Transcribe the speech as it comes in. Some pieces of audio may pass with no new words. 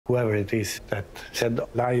Whoever it is that said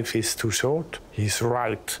life is too short, he's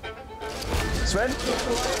right.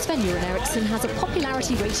 Sven-Göran Eriksson has a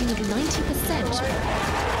popularity rating of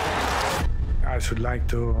 90%. I should like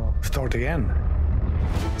to start again.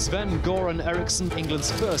 Sven-Göran Eriksson, England's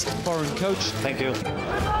first foreign coach. Thank you.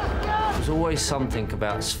 There's always something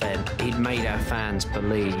about Sven. He'd made our fans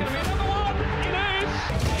believe.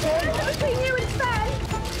 Between you and Sven.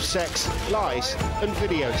 Sex, lies, and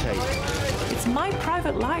videotape. It's my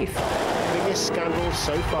private life. Biggest scandal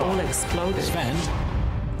so far. All exploded. Sven.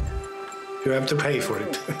 You have to pay for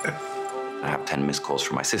it. I have 10 missed calls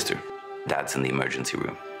from my sister. Dad's in the emergency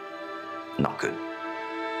room. Not good.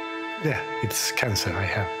 Yeah, it's cancer I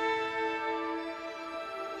have.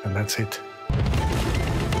 And that's it.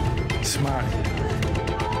 Smile.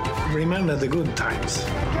 Remember the good times.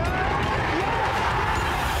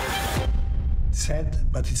 Sad,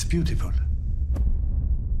 but it's beautiful.